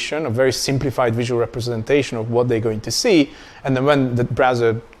representation, a very simplified visual representation of what they're going to see, and then when the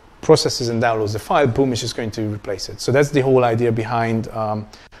browser processes and downloads the file, boom, it's just going to replace it. So that's the whole idea behind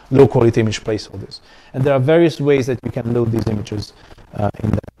low quality image placeholders. And there are various ways that you can load these images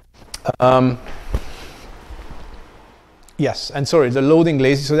in there. Yes, and sorry, the loading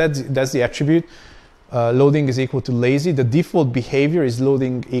lazy, so that's the attribute. Loading is equal to lazy. The default behavior is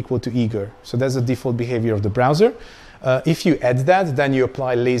loading equal to eager. So that's the default behavior of the browser. If you add that, then you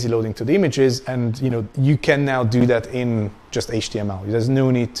apply lazy loading to the images, and you can now do that in just HTML. There's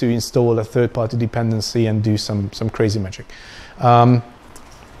no need to install a third-party dependency and do some crazy magic.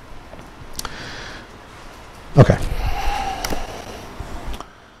 Okay,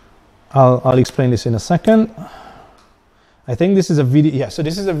 I'll explain this in a second. I think this is a video. Yeah, so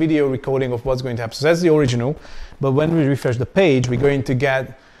this is a video recording of what's going to happen. So that's the original, but when we refresh the page, we're going to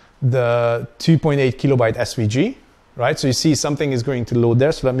get the 2.8 kilobyte SVG, right? So you see something is going to load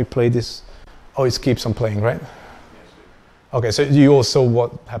there. So let me play this. Oh, it keeps on playing, right? Okay, so you all saw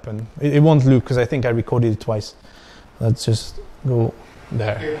what happened. It won't loop because I think I recorded it twice. Let's just go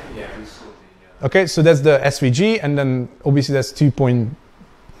there. Yeah, we saw the. Okay, so that's the SVG, and then obviously that's 2.8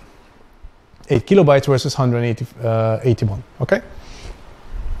 kilobytes versus 181. Okay.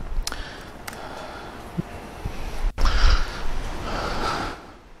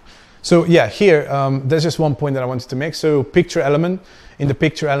 So yeah, here there's just one point that I wanted to make. So picture element. In the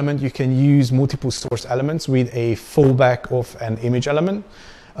picture element, you can use multiple source elements with a fallback of an image element.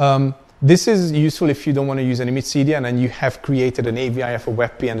 This is useful if you don't want to use an image CDN and you have created an AVIF, a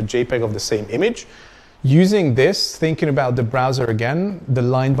WebP, and a JPEG of the same image. Using this, thinking about the browser again, the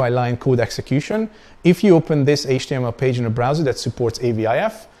line-by-line code execution, if you open this HTML page in a browser that supports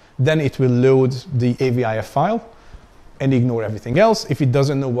AVIF, then it will load the AVIF file and ignore everything else. If it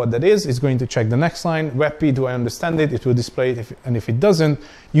doesn't know what that is, it's going to check the next line. WebP, do I understand it? It will display it. And if it doesn't,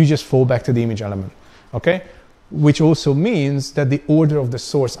 you just fall back to the image element. Okay? Which also means that the order of the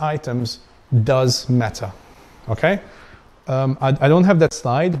source items does matter. Okay? I don't have that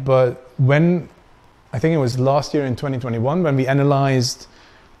slide, but when, I think it was last year in 2021, when we analyzed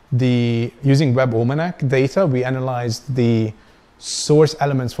using Web Almanac data, we analyzed the source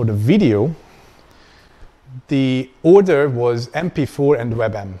elements for the video. The order was MP4 and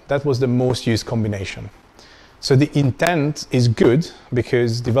WebM. That was the most used combination. So the intent is good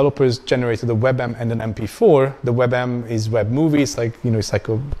because developers generated a WebM and an MP4. The WebM is web movies, like, you know, it's like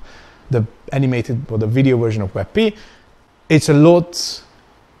the animated or the video version of WebP. It's a lot,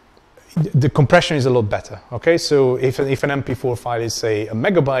 the compression is a lot better, okay? So if an MP4 file is, say, a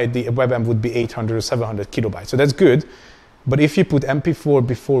megabyte, the WebM would be 800 or 700 kilobytes. So that's good. But if you put MP4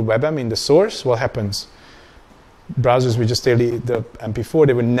 before WebM in the source, what happens? Browsers will just tell you the MP4,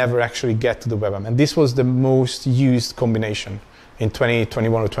 they will never actually get to the WebM. And this was the most used combination in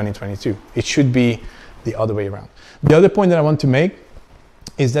 2021 or 2022. It should be the other way around. The other point that I want to make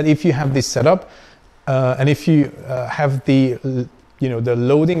is that if you have this setup, and if you have the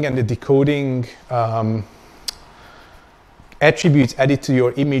loading and the decoding attributes added to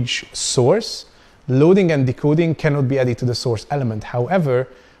your image source, loading and decoding cannot be added to the source element. However,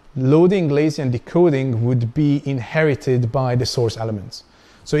 loading, lazy, and decoding would be inherited by the source elements.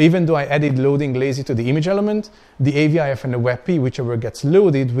 So even though I added loading lazy to the image element, the AVIF and the WebP, whichever gets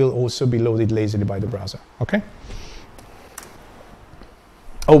loaded, will also be loaded lazily by the browser. Okay?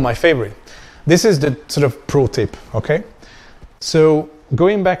 Oh, my favorite. This is the sort of pro tip. Okay? So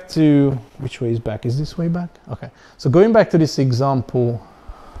going back to, which way is back? Is this way back? Okay. So going back to this example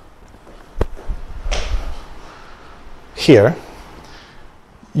here,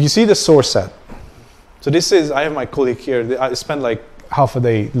 you see the source set. So this is, I have my colleague here. I spent like half a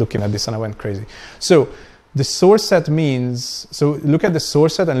day looking at this and I went crazy. So the source set means, so look at the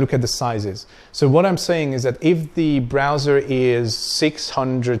source set and look at the sizes. So what I'm saying is that if the browser is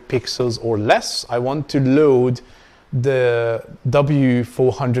 600 pixels or less, I want to load the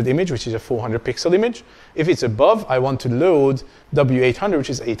W400 image, which is a 400 pixel image. If it's above, I want to load W800, which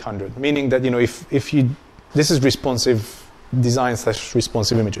is 800, meaning that, you know, if you, this is responsive design /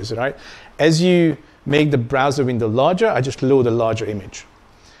 responsive images, right? As you make the browser window larger, I just load a larger image.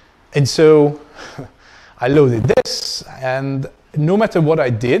 And so I loaded this, and no matter what I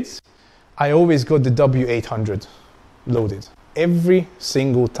did, I always got the W800 loaded every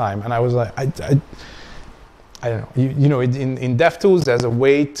single time. And I was like, I don't know. You know, in DevTools, there's a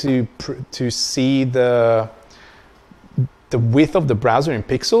way to see the width of the browser in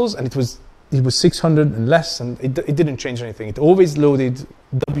pixels, and it was 600 and less, and it didn't change anything. It always loaded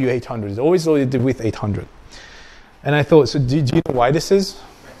W800. It always loaded the width 800. And I thought, so do you know why this is?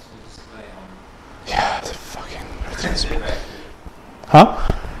 Yeah, the fucking... Huh?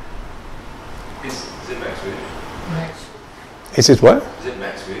 Is it max width? Max. Is it what? Is it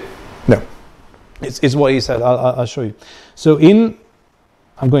max width? No. It's what he said. I'll show you. So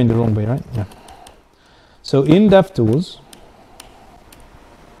I'm going the wrong way, right? Yeah. So in DevTools,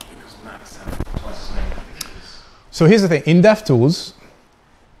 so here's the thing, in DevTools,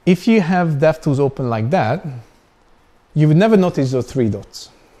 if you have DevTools open like that, you would never notice those 3 dots.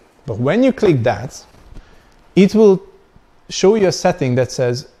 But when you click that, it will show you a setting that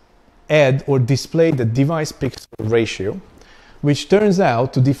says add or display the device pixel ratio, which turns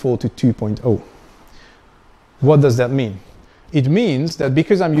out to default to 2.0. What does that mean? It means that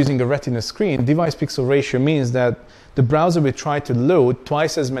because I'm using a Retina screen, device pixel ratio means that the browser will try to load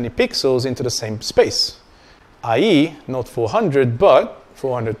twice as many pixels into the same space, i.e. not 400, but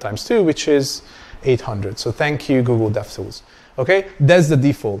 400 times 2, which is 800. So thank you, Google DevTools. Okay, that's the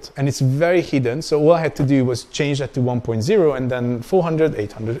default, and it's very hidden. So all I had to do was change that to 1.0, and then 400,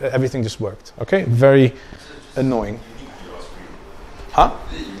 800, everything just worked. Okay, very annoying. Huh?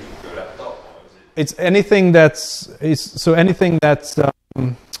 It's anything that's anything that's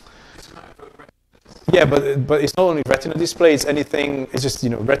yeah, but it's not only Retina display. It's anything. It's just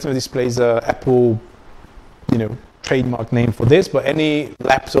Retina display is a Apple trademark name for this. But any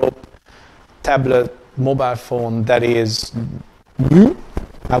laptop, tablet, mobile phone that is new,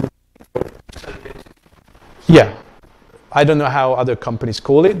 yeah, I don't know how other companies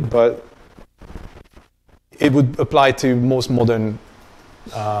call it, but it would apply to most modern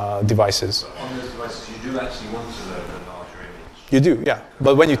devices. But on those devices, you do actually want to load a larger image. You do, yeah.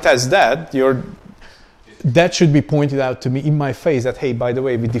 But when you test that, that should be pointed out to me in my face that, hey, by the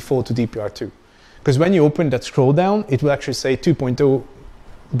way, we default to DPR2. Because when you open that scroll down, it will actually say 2.0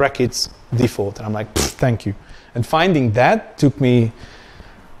 brackets default. And I'm like, thank you. And finding that took me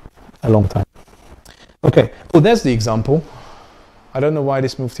a long time. Okay, well, that's the example. I don't know why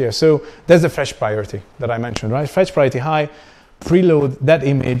this moved here. So that's the fetch priority that I mentioned, right? Fetch priority high, preload that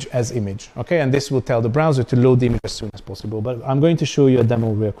image as image, okay? And this will tell the browser to load the image as soon as possible. But I'm going to show you a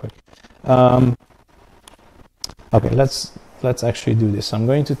demo real quick. Okay, let's actually do this. I'm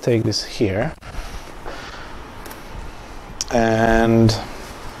going to take this here. And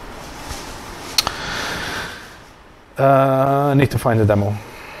I need to find the demo,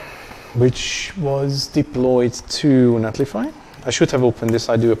 which was deployed to Netlify. I should have opened this,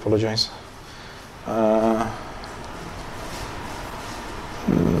 I do apologize.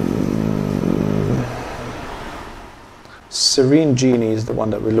 Serene Genie is the one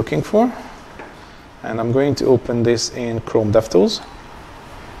that we're looking for. And I'm going to open this in Chrome DevTools.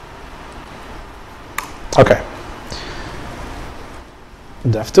 Okay.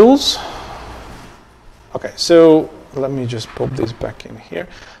 DevTools. Okay, so let me just pop this back in here.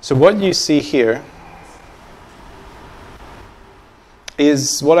 So what you see here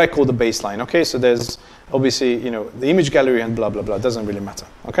is what I call the baseline. Okay, so there's obviously, the image gallery and blah, blah, blah. It doesn't really matter.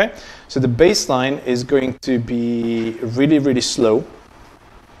 Okay, so the baseline is going to be really, really slow.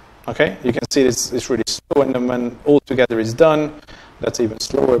 Okay, you can see it's really slow, and then when all together is done, that's even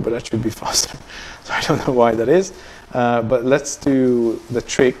slower, but that should be faster. So I don't know why that is. But let's do the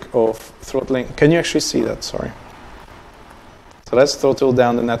trick of throttling. Can you actually see that? Sorry. So let's throttle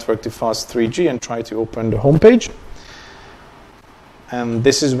down the network to fast 3G and try to open the home page. And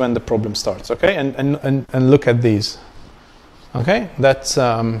this is when the problem starts, okay? And look at these. Okay, that's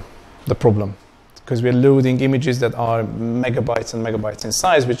the problem. Because we're loading images that are megabytes and megabytes in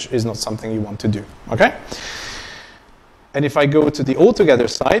size, which is not something you want to do, okay? And if I go to the altogether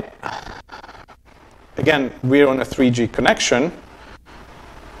side, again, we're on a 3G connection.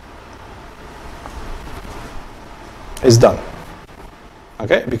 It's done,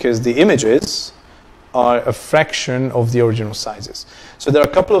 okay? Because the images are a fraction of the original sizes. So there are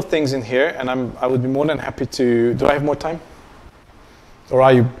a couple of things in here, and I would be more than happy to. Do I have more time? Or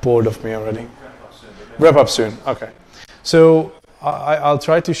are you bored of me already? Wrap up soon. Okay. So I'll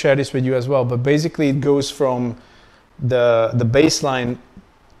try to share this with you as well. But basically, it goes from the baseline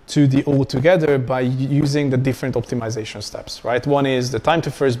to the altogether by using the different optimization steps, right? One is the time to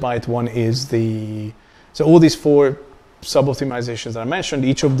first byte. One is so all these 4 sub-optimizations that I mentioned,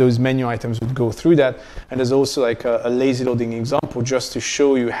 each of those menu items would go through that. And there's also like a lazy loading example just to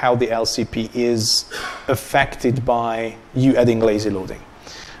show you how the LCP is affected by you adding lazy loading.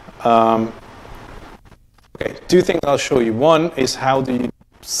 Okay, 2 things I'll show you. One is how do you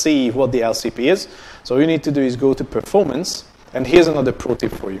see what the LCP is. So all you need to do is go to performance. And here's another pro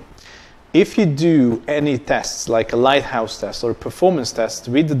tip for you. If you do any tests, like a lighthouse test or a performance test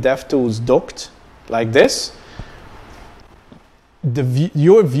with the DevTools docked, like this,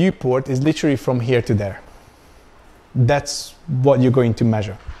 your viewport is literally from here to there. That's what you're going to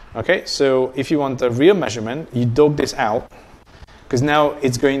measure. Okay, so if you want a real measurement, you dock this out, because now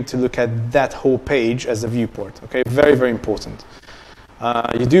it's going to look at that whole page as a viewport. Okay, very, very important.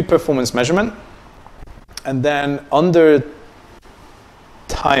 You do performance measurement, and then under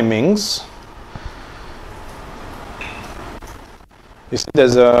timings, you see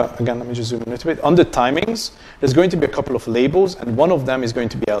there's again, let me just zoom in a little bit. Under timings, there's going to be a couple of labels, and one of them is going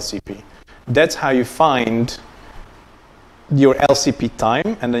to be LCP. That's how you find your LCP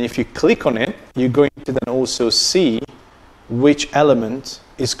time, and then if you click on it, you're going to then also see which element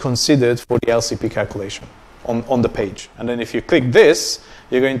is considered for the LCP calculation on the page. And then if you click this,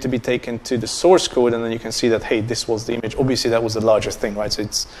 you're going to be taken to the source code, and then you can see that, hey, this was the image. Obviously, that was the largest thing, right? So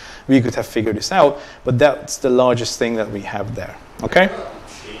we could have figured this out, but that's the largest thing that we have there, okay?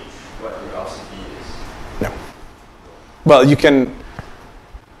 Change what your LCP is? No. well, you can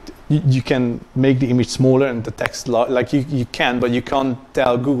make the image smaller and the text like you can, but you can't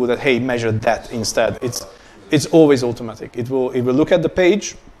tell Google that, hey, measure that instead. It's always automatic. It will look at the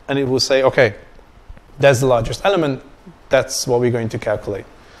page and it will say, okay, that's the largest element. That's what we're going to calculate.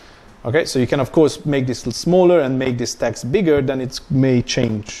 Okay, so you can of course make this smaller and make this text bigger. Then it may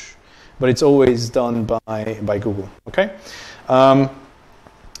change, but it's always done by Google. Okay.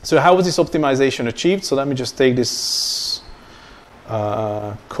 So how was this optimization achieved? So let me just take this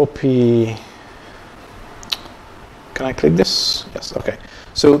copy. Can I click this? Yes, okay.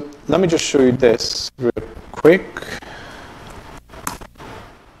 So let me just show you this real quick.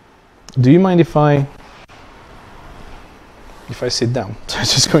 Do you mind if I sit down? So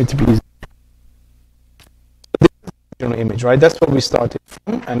it's just going to be easy. This is the original image, right? That's what we started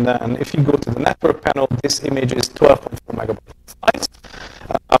from. And then if you go to the network panel, this image is 12.4 megabytes.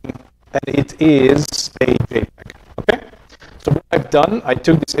 And it is a JPEG. Okay. So what I've done, I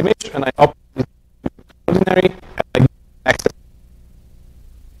took this image and I uploaded it to Ordinary and I gave access.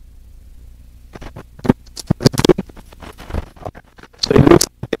 Okay. So it looks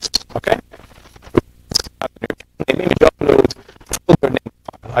like this. Okay. Name image upload, folder name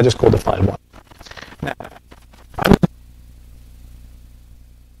file. I just call the file one. Now,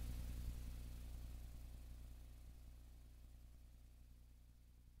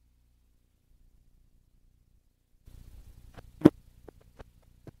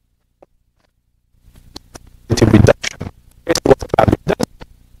 reduction. Here's what the value does.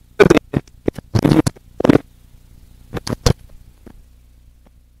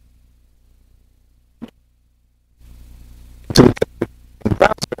 To look at the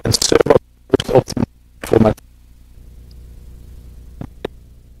browser and serve up the most optimal format.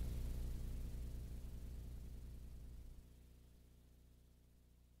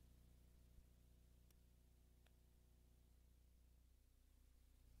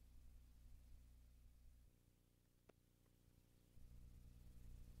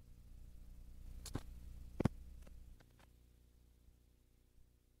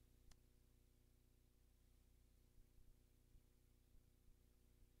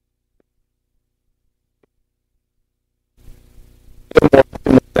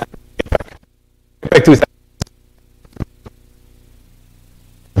 Back to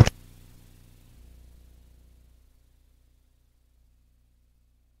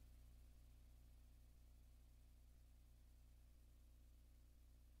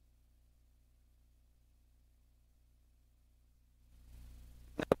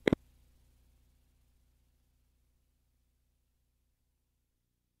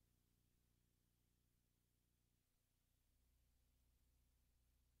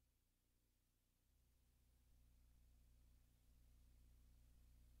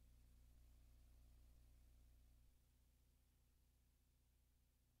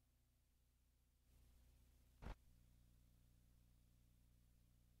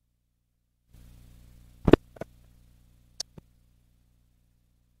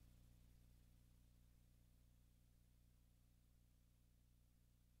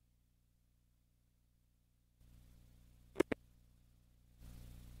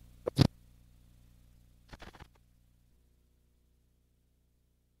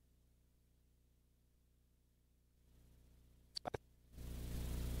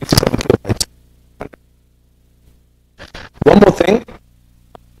 67 kilobytes. One more thing.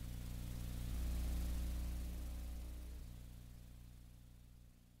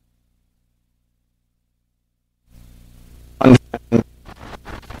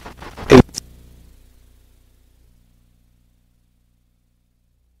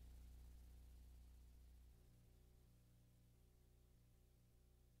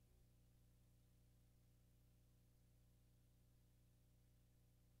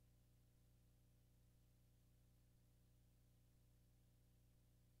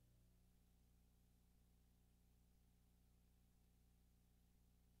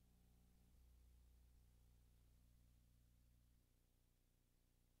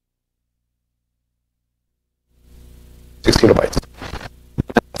 Kilobytes.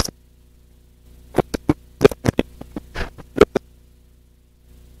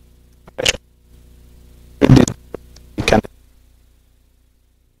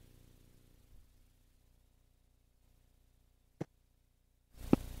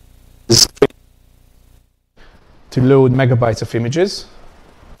 To load megabytes of images.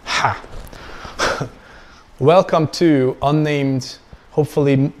 Ha! Welcome to unnamed,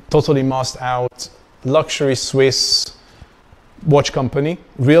 hopefully totally masked out, luxury Swiss watch company,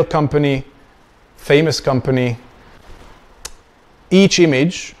 real company, famous company. Each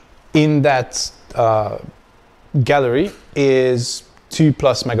image in that gallery is 2+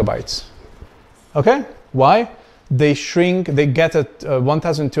 megabytes. Okay, why? They shrink, they get a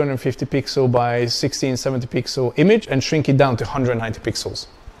 1250 pixel by 1670 pixel image and shrink it down to 190 pixels.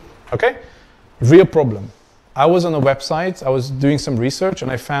 Okay, real problem. I was on a website, I was doing some research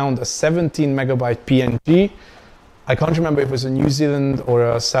and I found a 17 megabyte PNG. I can't remember if it was a New Zealand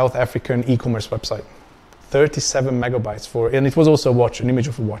or a South African e-commerce website. 37 megabytes and it was also a watch, an image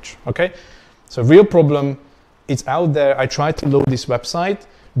of a watch, okay? So real problem, it's out there. I tried to load this website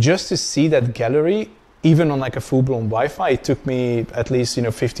just to see that gallery, even on like a full-blown Wi-Fi, it took me at least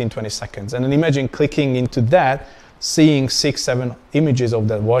 15, 20 seconds. And then imagine clicking into that, seeing 6, 7 images of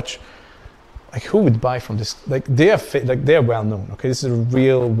that watch. Like who would buy from this? Like they are well known. Okay, this is a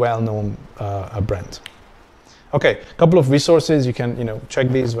real well-known brand. Okay, a couple of resources. You can check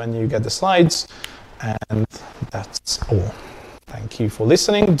these when you get the slides, and that's all. Thank you for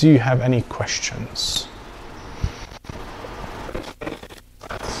listening. Do you have any questions?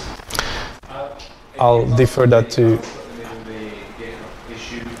 I'll defer that to.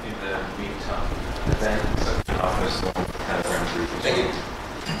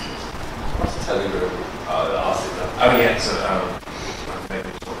 Oh yeah, so maybe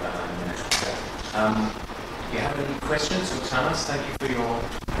we'll talk about that in a minute. Do you have any questions for Tamas? Thank you for your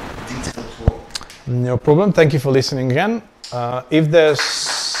detailed talk. No problem. Thank you for listening again. If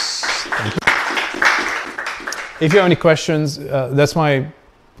you have any questions, that's my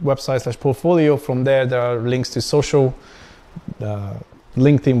website /portfolio. From there are links to social,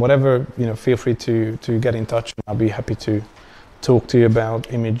 LinkedIn, whatever. Feel free to get in touch. I'll be happy to talk to you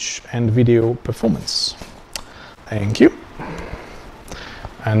about image and video performance. Thank you.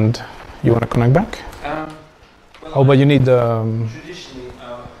 And you want to connect back? Well, but you need. Traditionally,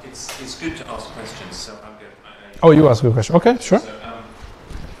 it's good to ask questions. So I'm good. You ask a question. Okay, sure.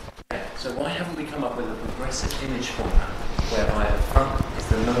 So why haven't we come up with a progressive image format whereby at the front is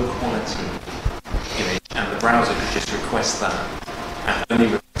the low quality image and the browser could just request that and only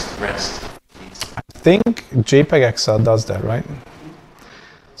request the rest? I think JPEG XL does that, right?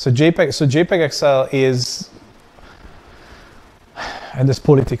 So JPEG XL is, and there's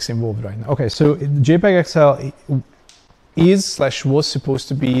politics involved right now. Okay, so JPEG XL was supposed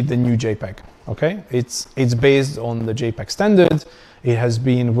to be the new JPEG. Okay, it's based on the JPEG standard. It has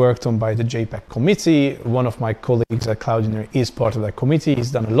been worked on by the JPEG committee. One of my colleagues at Cloud Engineering is part of that committee.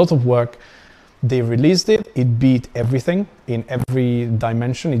 He's done a lot of work. They released it. It beat everything in every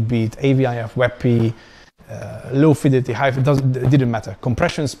dimension. It beat AVIF, WebP, low fidelity, high. It didn't matter.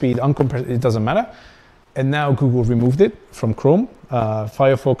 Compression speed, uncompressed. It doesn't matter. And now Google removed it from Chrome.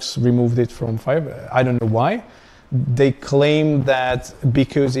 Firefox removed it from Firefox. I don't know why. They claim that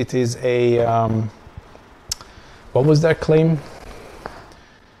because it is a what was their claim?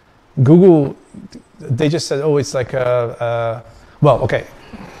 Google, they just said, oh, it's like well, okay.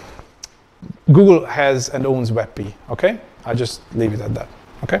 Google has and owns WebP, okay? I just leave it at that,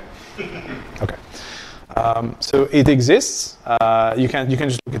 okay? Okay. So it exists. You can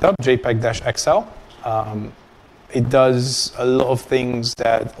just look it up, JPEG-XL. It does a lot of things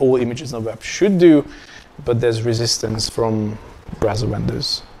that all images on the web should do, but there's resistance from browser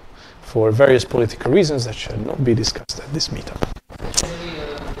vendors for various political reasons that shall not be discussed at this meetup.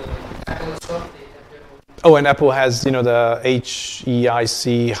 Oh, and Apple has, the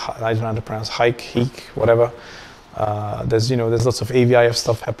HEIC, I don't know how to pronounce, HEIC, whatever. There's lots of AVIF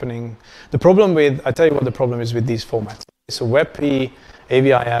stuff happening. The problem I tell you what the problem is with these formats. So WebP,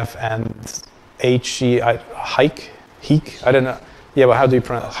 AVIF, and HEIC, I don't know. Yeah, but how do you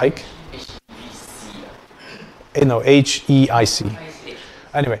pronounce HEIC? No, HEIC.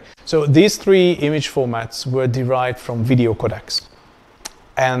 Anyway, so these three image formats were derived from video codecs.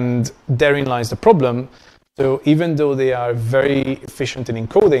 And therein lies the problem. So even though they are very efficient in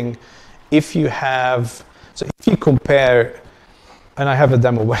encoding, if you compare, and I have a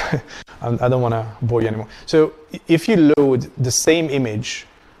demo, but I don't want to bore you anymore. So if you load the same image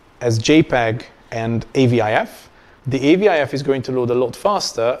as JPEG and AVIF, the AVIF is going to load a lot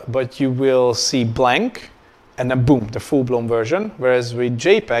faster, but you will see blank, and then boom, the full-blown version. Whereas with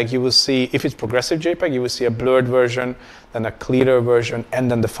JPEG, you will see, if it's progressive JPEG, you will see a blurred version, then a clearer version,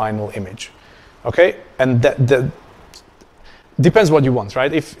 and then the final image. Okay, and that depends what you want,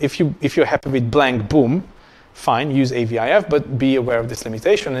 right? If you're happy with blank, boom, fine, use AVIF, but be aware of this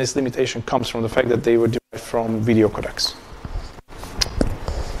limitation. And this limitation comes from the fact that they were derived from video codecs.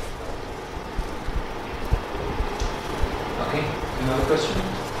 Okay, another question?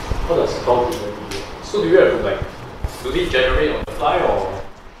 How does cloud generate? So do you have to do they generate on the fly or?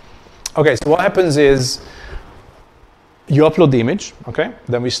 Okay, so what happens is you upload the image, okay,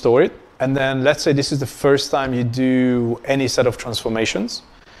 then we store it, and then let's say this is the first time you do any set of transformations.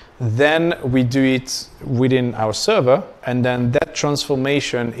 Then we do it within our server, and then that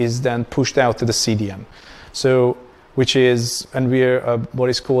transformation is then pushed out to the CDN. So, which is, and we're what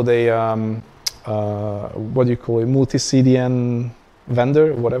is called a, what do you call it, multi-CDN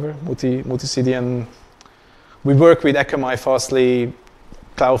vendor, or whatever, multi-CDN. We work with Akamai, Fastly,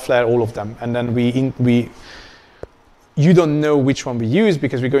 Cloudflare, all of them, and then you don't know which one we use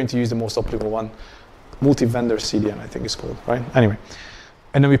because we're going to use the most optimal one. Multi-vendor CDN, I think it's called, right? Anyway.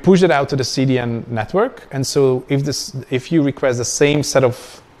 And then we push it out to the CDN network. And so if you request the same set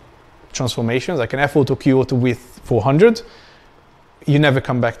of transformations, like an FO2 QO2 with 400, you never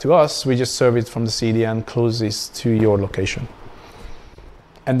come back to us. We just serve it from the CDN closest to your location.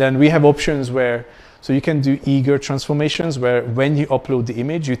 And then we have options where, so you can do eager transformations where when you upload the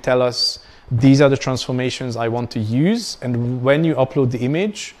image, you tell us, these are the transformations I want to use. And when you upload the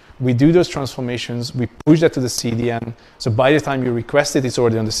image, we do those transformations, we push that to the CDN. So by the time you request it, it's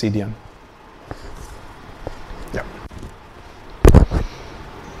already on the CDN. Yeah.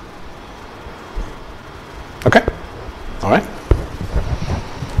 Okay. All right.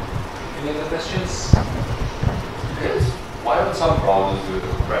 Any other questions? Yes. Why would some browsers do the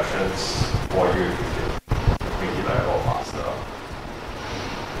compressions for you to make it like a lot faster?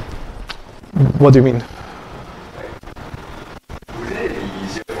 What do you mean? Wouldn't it be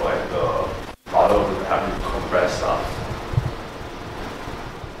easier for like the browser to have you compress stuff?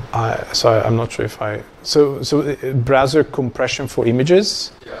 So I'm not sure if I... So browser compression for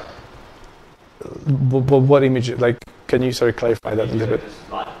images? Yeah. What image? Like, can you clarify that a little bit?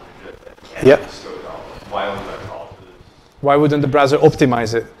 Yeah. Why wouldn't the browser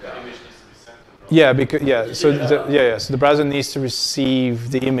optimize it? Yeah, because So the browser needs to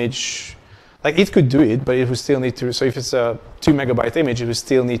receive the image. Like it could do it, but it would still need to. So if it's a 2 megabyte image, it would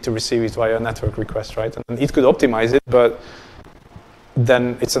still need to receive it via a network request, right? And it could optimize it, but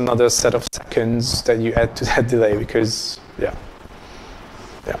then it's another set of seconds that you add to that delay because yeah.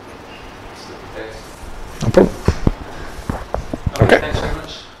 No problem. Okay. Thanks very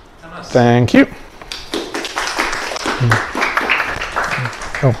much, Tamas. Thank you.